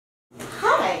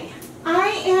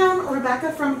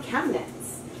Rebecca from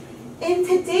ChemKnits. In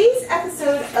today's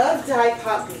episode of Dye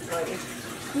Pot Weekly,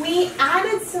 we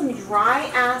added some dry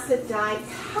acid dye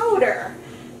powder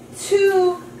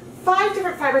to 5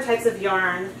 different fiber types of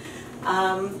yarn,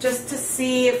 just to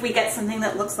see if we get something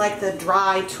that looks like the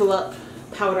dry tulip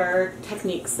powder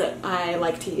techniques that I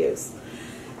like to use.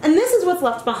 And this is what's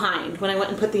left behind when I went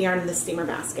and put the yarn in the steamer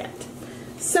basket.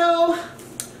 So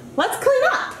let's clean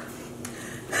up.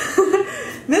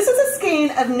 This is a skein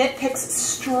of KnitPicks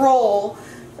Stroll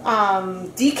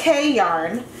DK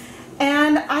yarn,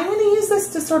 and I'm going to use this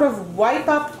to sort of wipe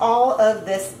up all of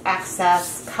this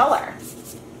excess color.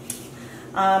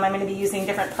 I'm going to be using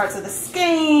different parts of the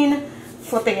skein,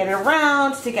 flipping it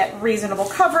around to get reasonable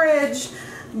coverage,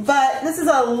 but this is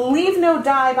a leave no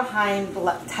dye behind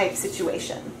type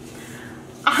situation.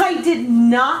 I did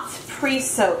not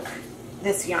pre-soak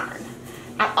this yarn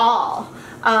at all.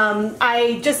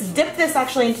 I just dipped this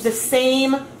actually into the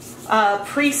same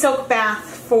pre-soak bath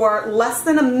for less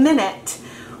than a minute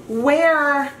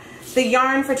where the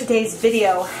yarn for today's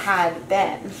video had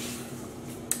been.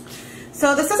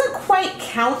 So this doesn't quite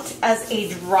count as a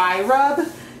dry rub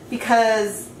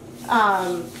because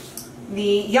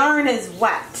the yarn is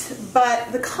wet,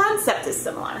 but the concept is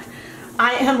similar.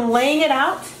 I am laying it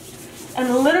out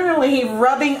and literally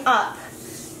rubbing up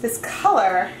this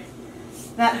color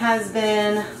that has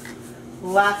been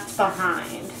left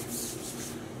behind.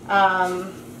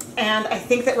 And I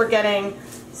think that we're getting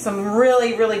some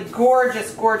really, really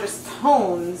gorgeous, gorgeous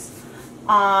tones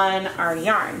on our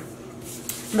yarn.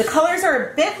 The colors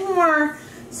are a bit more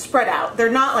spread out.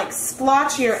 They're not like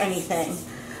splotchy or anything,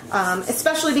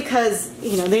 especially because,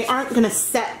 you know, they aren't going to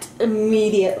set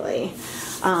immediately.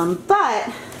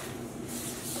 But,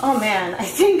 oh man, I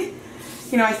think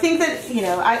that,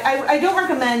 I don't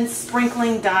recommend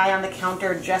sprinkling dye on the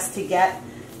counter just to get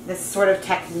this sort of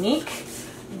technique,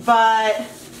 but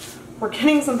we're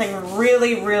getting something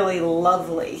really, really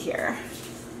lovely here.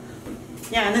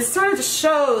 Yeah, and this sort of just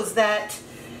shows that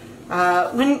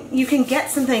when you can get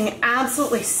something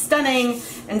absolutely stunning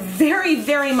and very,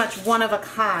 very much one of a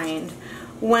kind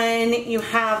when you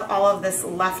have all of this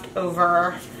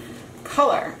leftover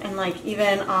color. And like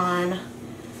even on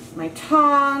my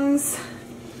tongs,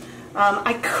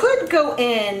 I could go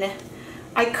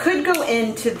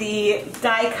into the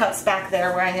dye cups back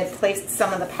there where I had placed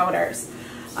some of the powders.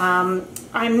 I'm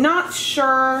not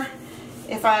sure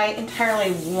if I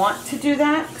entirely want to do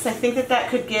that because I think that that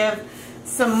could give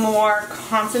some more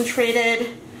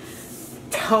concentrated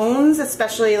tones,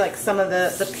 especially like some of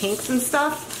the pinks and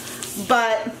stuff.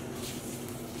 But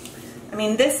I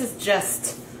mean, this is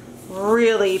just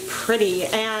really pretty,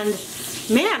 and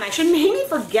man, I should maybe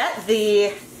forget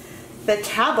the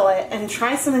tablet and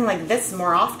try something like this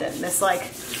more often, this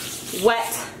like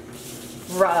wet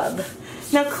rub.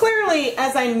 Now clearly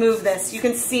as I move this, you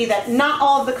can see that not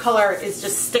all of the color is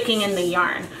just sticking in the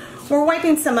yarn. We're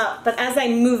wiping some up, but as I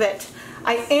move it,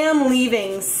 I am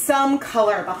leaving some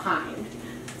color behind.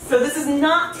 So this is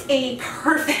not a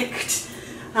perfect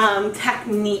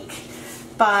technique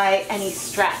by any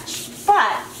stretch,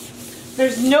 but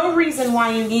there's no reason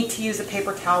why you need to use a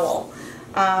paper towel.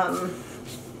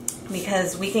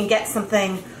 Because we can get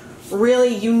something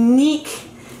really unique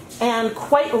and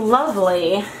quite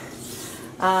lovely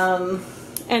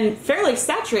and fairly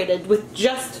saturated with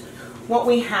just what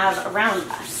we have around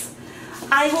us.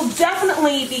 I will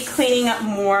definitely be cleaning up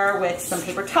more with some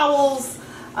paper towels.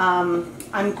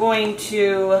 I'm going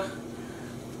to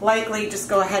likely just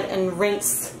go ahead and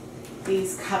rinse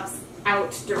these cups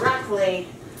out directly,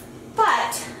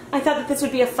 but I thought that this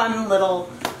would be a fun little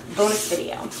bonus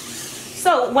video.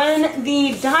 So when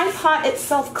the dye pot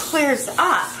itself clears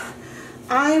up,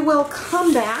 I will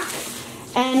come back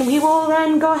and we will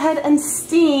then go ahead and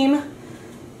steam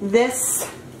this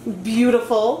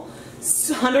beautiful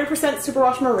 100%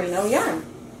 superwash merino yarn.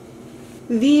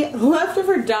 The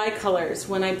leftover dye colors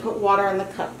when I put water in the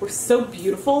cup were so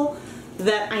beautiful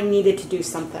that I needed to do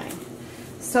something.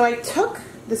 So I took,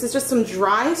 this is just some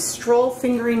dry stroll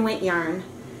fingering weight yarn,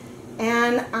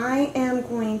 and I am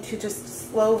going to just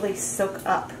slowly soak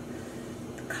up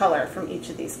the color from each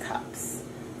of these cups.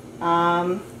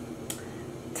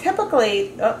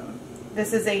 Typically,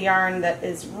 this is a yarn that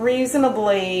is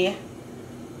reasonably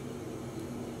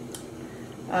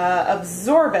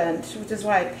absorbent, which is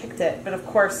why I picked it, but of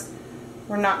course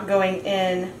we're not going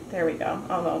in, there we go,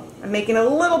 although I'm making a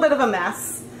little bit of a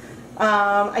mess.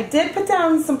 I did put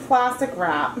down some plastic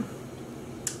wrap.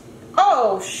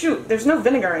 Oh shoot, there's no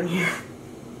vinegar in here.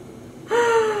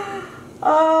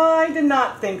 I did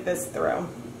not think this through.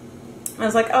 I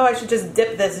was like, oh, I should just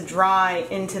dip this dry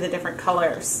into the different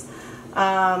colors.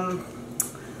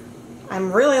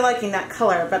 I'm really liking that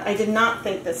color, but I did not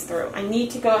think this through. I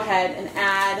need to go ahead and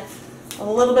add a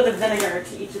little bit of vinegar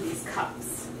to each of these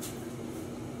cups.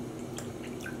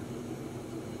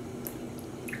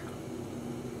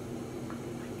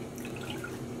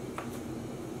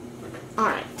 All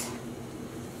right,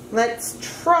 let's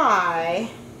try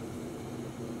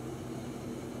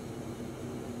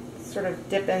sort of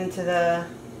dip into the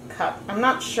cup. I'm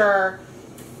not sure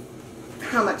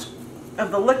how much of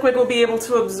the liquid will be able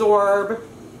to absorb.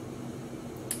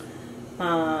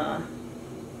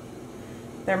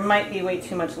 There might be way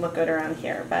too much liquid around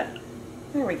here, but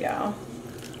there we go.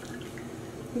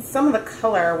 And some of the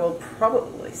color will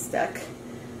probably stick.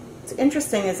 What's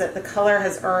interesting is that the color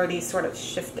has already sort of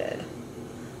shifted.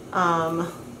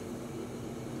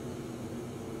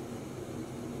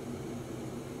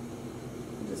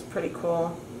 Which is pretty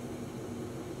cool.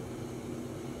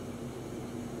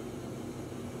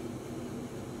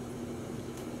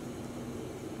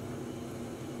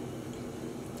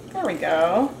 There we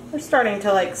go. We're starting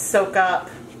to like soak up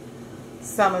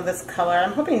some of this color.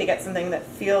 I'm hoping to get something that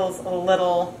feels a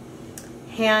little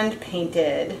hand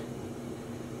painted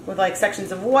with like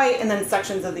sections of white and then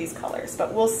sections of these colors,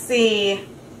 but we'll see.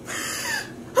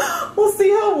 We'll see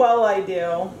how well I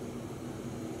do.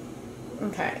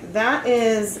 Okay, that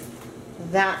is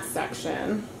that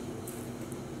section.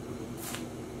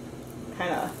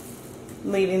 Kind of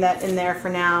leaving that in there for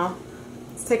now.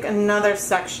 Let's take another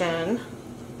section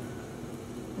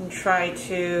and try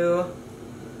to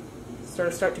sort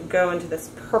of start to go into this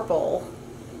purple.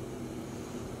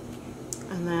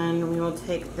 And then we will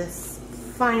take this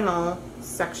final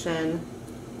section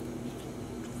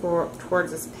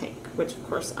towards this pink, which of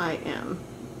course I am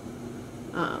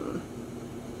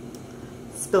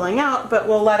spilling out, but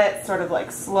we'll let it sort of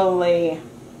like slowly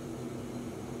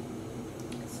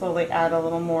add a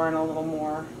little more and a little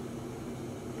more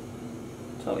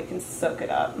until we can soak it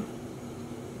up.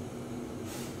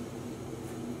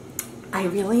 I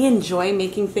really enjoy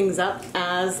making things up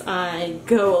as I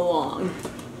go along.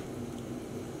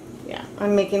 Yeah,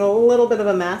 I'm making a little bit of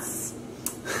a mess.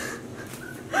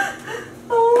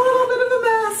 A little bit of a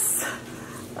mess.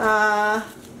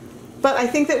 But I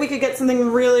think that we could get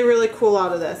something really, really cool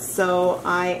out of this, so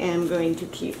I am going to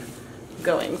keep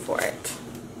going for it.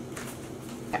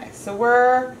 Okay, so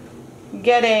we're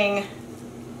getting,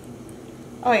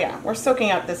 oh yeah, we're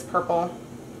soaking up this purple.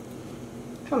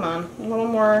 Come on, a little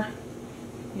more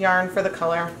yarn for the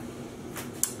color.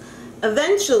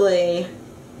 Eventually,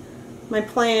 my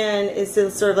plan is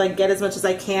to sort of like get as much as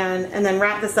I can and then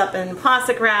wrap this up in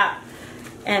plastic wrap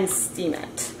and steam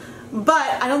it.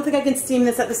 But I don't think I can steam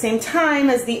this at the same time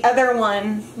as the other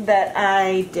one that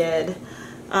I did.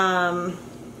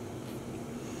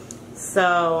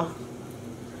 So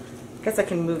I guess I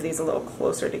can move these a little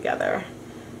closer together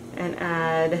and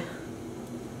add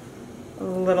a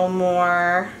little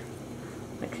more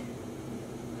like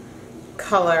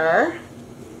color.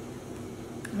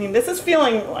 I mean, this is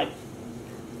feeling like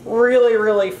really,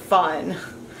 really fun.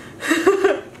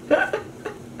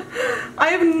 I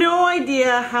have no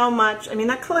idea how much, I mean,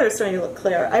 that color is starting to look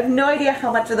clear. I have no idea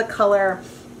how much of the color,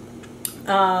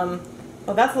 well,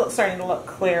 that's starting to look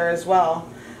clear as well.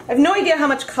 I have no idea how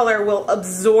much color will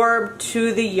absorb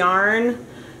to the yarn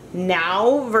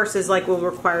now versus like will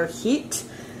require heat,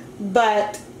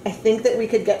 but I think that we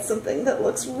could get something that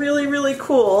looks really, really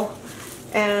cool,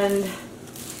 and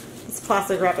this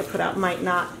plastic wrap I put out might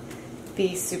not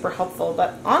be super helpful,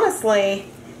 but honestly,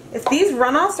 if these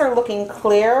runoffs are looking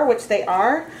clear, which they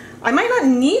are, I might not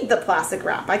need the plastic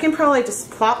wrap. I can probably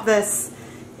just plop this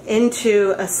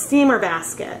into a steamer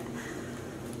basket,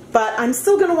 but I'm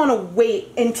still going to want to wait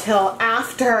until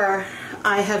after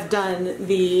I have done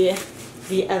the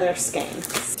other skein.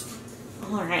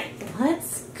 All right,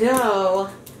 let's go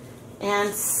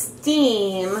and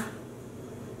steam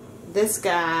this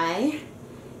guy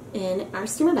in our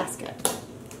steamer basket.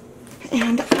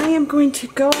 And I am going to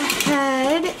go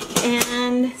ahead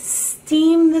and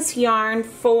steam this yarn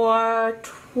for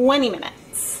 20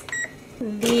 minutes.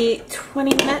 The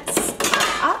 20 minutes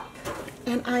are up,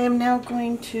 and I am now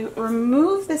going to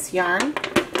remove this yarn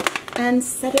and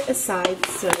set it aside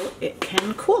so it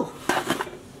can cool.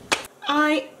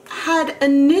 I had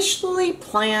initially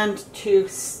planned to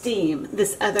steam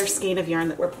this other skein of yarn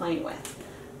that we're playing with,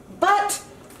 but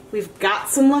we've got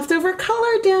some leftover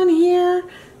color down here,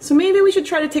 so maybe we should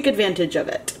try to take advantage of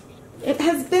it. It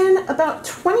has been about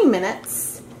 20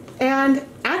 minutes, and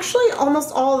actually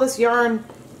almost all of this yarn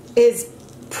is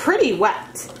pretty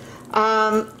wet.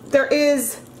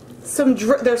 There's some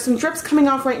drips coming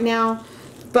off right now,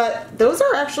 but those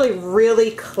are actually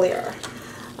really clear.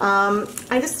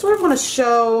 I just sort of want to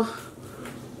show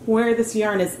where this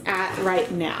yarn is at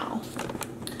right now.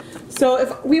 So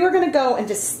if we were going to go and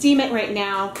just steam it right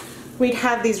now, we'd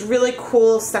have these really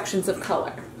cool sections of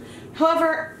color.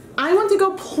 However, I want to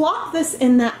go plop this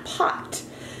in that pot.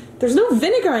 There's no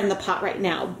vinegar in the pot right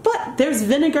now, but there's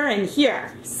vinegar in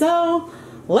here. So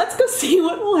let's go see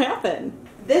what will happen.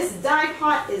 This dye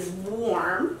pot is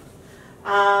warm.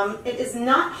 It is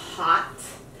not hot.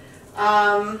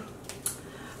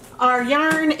 Our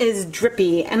yarn is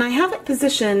drippy, and I have it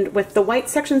positioned with the white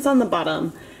sections on the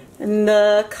bottom and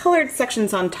the colored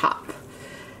sections on top.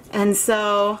 And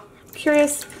so, I'm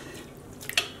curious,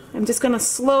 I'm just going to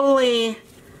slowly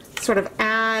sort of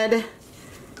add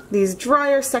these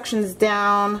drier sections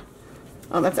down.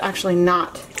 Oh, that's actually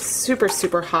not super,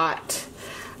 super hot.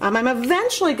 I'm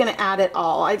eventually going to add it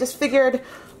all. I just figured,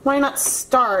 why not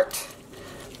start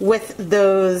with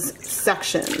those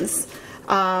sections?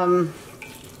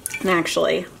 And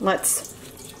actually, let's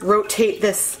rotate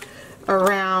this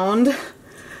around.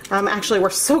 Actually,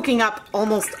 we're soaking up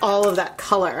almost all of that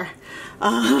color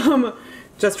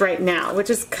just right now, which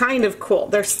is kind of cool.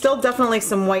 There's still definitely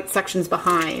some white sections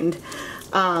behind.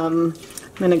 I'm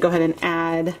going to go ahead and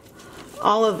add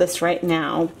all of this right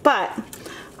now, but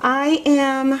I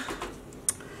am,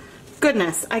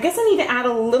 goodness, I guess I need to add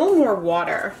a little more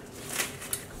water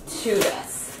to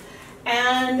this.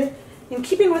 And in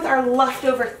keeping with our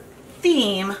leftover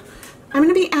theme, I'm going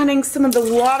to be adding some of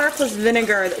the water plus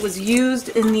vinegar that was used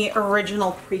in the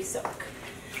original pre-soak.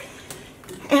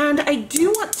 And I do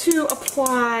want to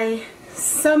apply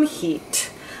some heat.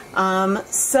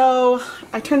 So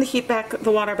I turned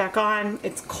the water back on.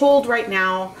 It's cold right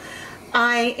now.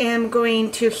 I am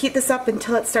going to heat this up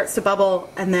until it starts to bubble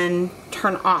and then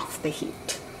turn off the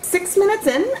heat. 6 minutes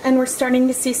in and we're starting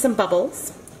to see some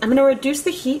bubbles. I'm going to reduce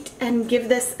the heat and give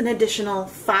this an additional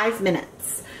 5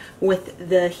 minutes with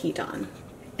the heat on.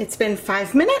 It's been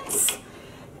 5 minutes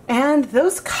and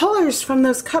those colors from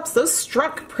those cups, those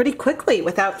struck pretty quickly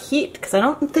without heat because I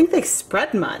don't think they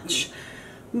spread much.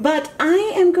 But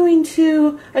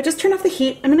I just turned off the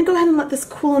heat. I'm going to go ahead and let this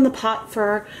cool in the pot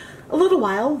for a little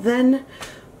while, then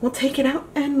we'll take it out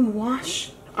and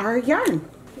wash our yarn.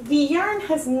 The yarn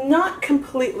has not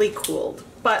completely cooled,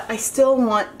 but I still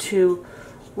want to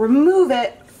remove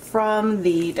it from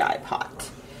the dye pot.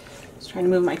 Just trying to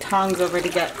move my tongs over to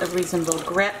get a reasonable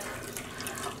grip.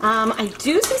 I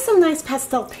do see some nice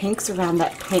pastel pinks around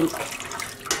that pink,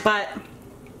 but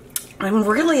I'm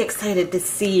really excited to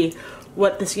see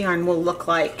what this yarn will look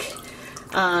like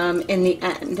in the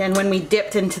end, and when we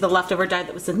dipped into the leftover dye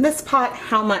that was in this pot,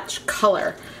 how much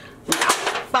color we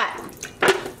got. But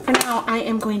for now, I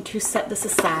am going to set this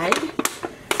aside,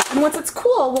 and once it's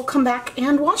cool, we'll come back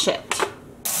and wash it.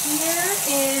 Here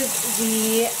is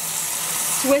the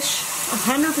Swish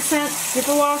 100%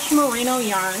 Superwash Merino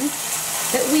yarn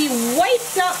that we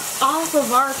wiped up off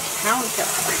of our counter.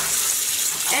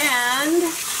 And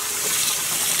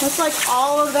looks like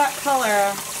all of that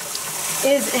color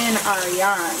is in our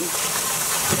yarn.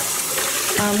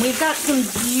 We've got some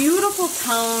beautiful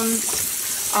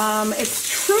tones.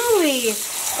 It's truly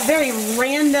a very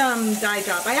random dye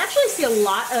job. I actually see a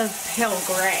lot of pale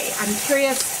gray. I'm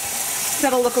curious if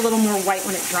that'll look a little more white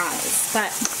when it dries.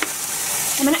 But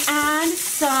I'm going to add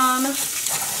some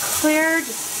clear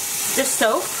dish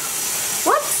soap.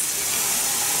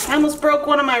 Whoops! I almost broke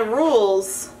one of my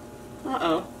rules.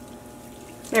 Uh-oh.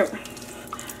 There.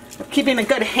 I'm keeping a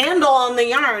good handle on the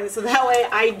yarn so that way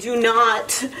I do not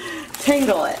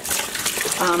tangle it.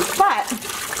 But,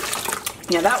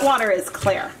 yeah, that water is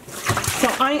clear. So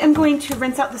I am going to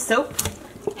rinse out the soap,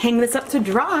 hang this up to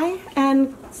dry,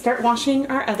 and start washing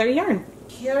our other yarn.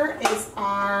 Here is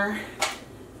our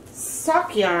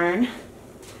sock yarn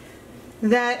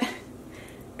that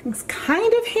is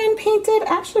kind of hand painted.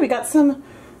 Actually, we got some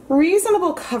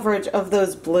reasonable coverage of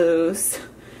those blues.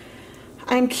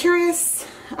 I'm curious,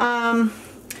 I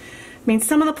mean,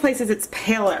 some of the places it's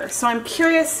paler, so I'm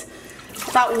curious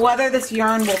about whether this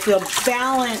yarn will feel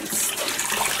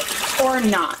balanced or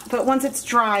not. But once it's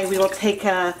dry, we will take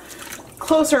a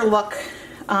closer look.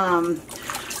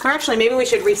 Or actually, maybe we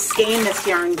should reskein this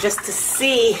yarn just to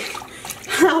see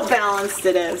how balanced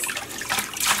it is.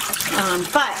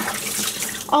 But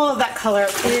all of that color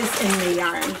is in the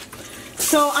yarn.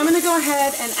 So I'm going to go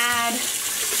ahead and add,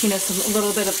 a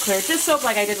little bit of clear dish soap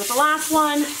like I did with the last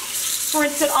one.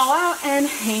 Rinse it all out and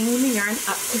hang the yarn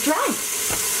up to dry.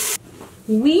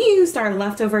 We used our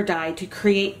leftover dye to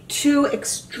create two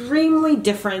extremely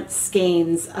different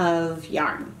skeins of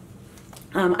yarn.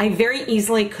 I very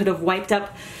easily could have wiped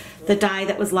up the dye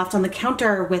that was left on the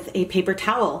counter with a paper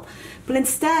towel, but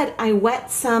instead I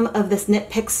wet some of this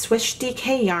KnitPicks Swish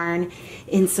DK yarn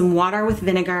in some water with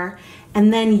vinegar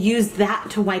and then used that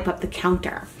to wipe up the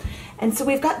counter. And so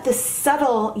we've got this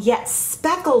subtle yet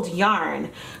speckled yarn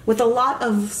with a lot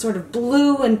of sort of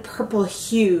blue and purple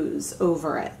hues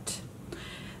over it.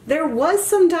 There was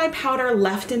some dye powder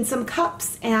left in some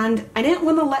cups, and I didn't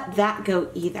want to let that go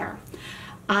either.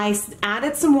 I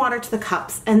added some water to the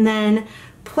cups and then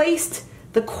placed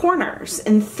the corners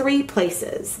in 3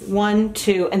 places, 1,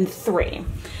 2, and 3,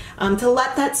 to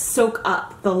let that soak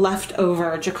up the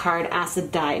leftover Jacquard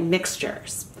acid dye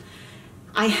mixtures.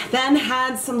 I then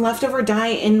had some leftover dye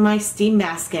in my steam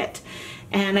basket,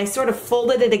 and I sort of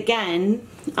folded it again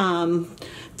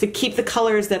to keep the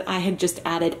colors that I had just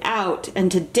added out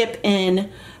and to dip in,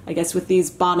 I guess, with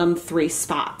these bottom 3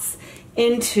 spots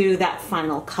into that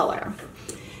final color.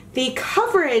 The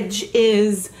coverage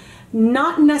is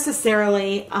not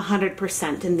necessarily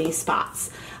 100% in these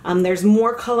spots. There's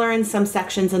more color in some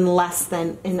sections and less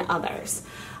than in others.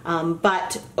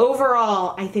 But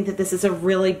overall, I think that this is a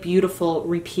really beautiful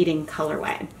repeating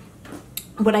colorway.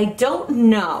 What I don't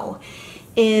know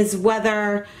is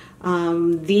whether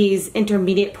these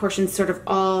intermediate portions sort of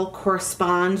all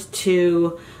correspond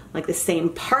to like the same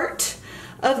part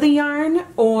of the yarn,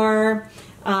 or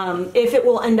if it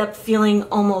will end up feeling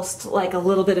almost like a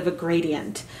little bit of a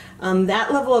gradient.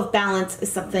 That level of balance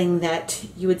is something that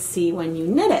you would see when you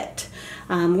knit it,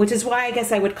 which is why I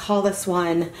guess I would call this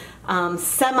one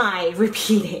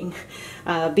semi-repeating,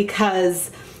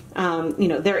 because you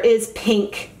know, there is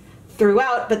pink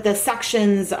throughout, but the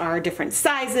sections are different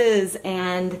sizes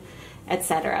and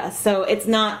etc. So it's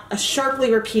not a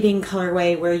sharply repeating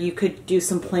colorway where you could do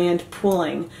some planned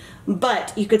pooling,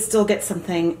 but you could still get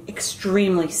something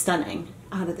extremely stunning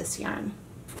out of this yarn.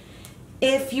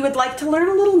 If you would like to learn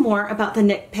a little more about the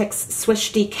KnitPicks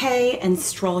Swish DK and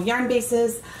Stroll yarn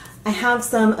bases, I have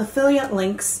some affiliate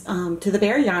links to the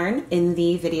bare yarn in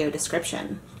the video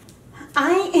description.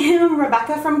 I am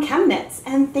Rebecca from ChemKnits,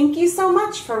 and thank you so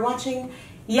much for watching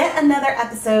yet another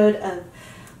episode of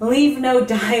Leave No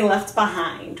Dye Left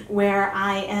Behind, where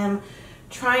I am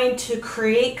trying to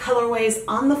create colorways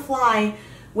on the fly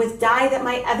with dye that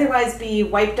might otherwise be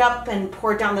wiped up and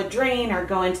poured down the drain or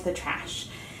go into the trash.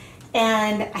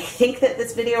 And I think that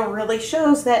this video really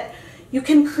shows that you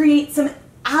can create some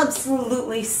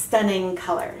absolutely stunning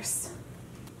colors.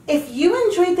 If you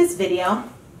enjoyed this video,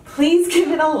 please give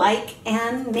it a like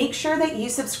and make sure that you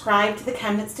subscribe to the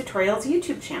ChemKnits Tutorials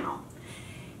YouTube channel.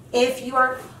 If you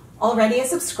are already a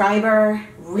subscriber,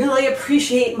 really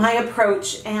appreciate my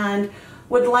approach and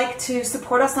would like to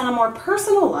support us on a more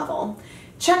personal level,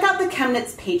 check out the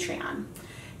ChemKnits Patreon.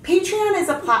 Patreon is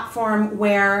a platform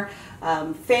where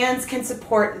fans can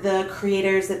support the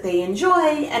creators that they enjoy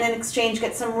and in exchange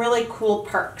get some really cool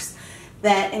perks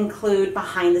that include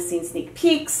behind the scenes sneak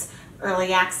peeks,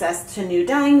 early access to new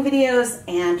dyeing videos,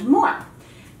 and more.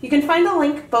 You can find a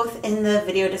link both in the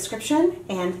video description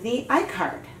and the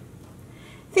iCard.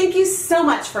 Thank you so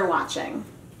much for watching.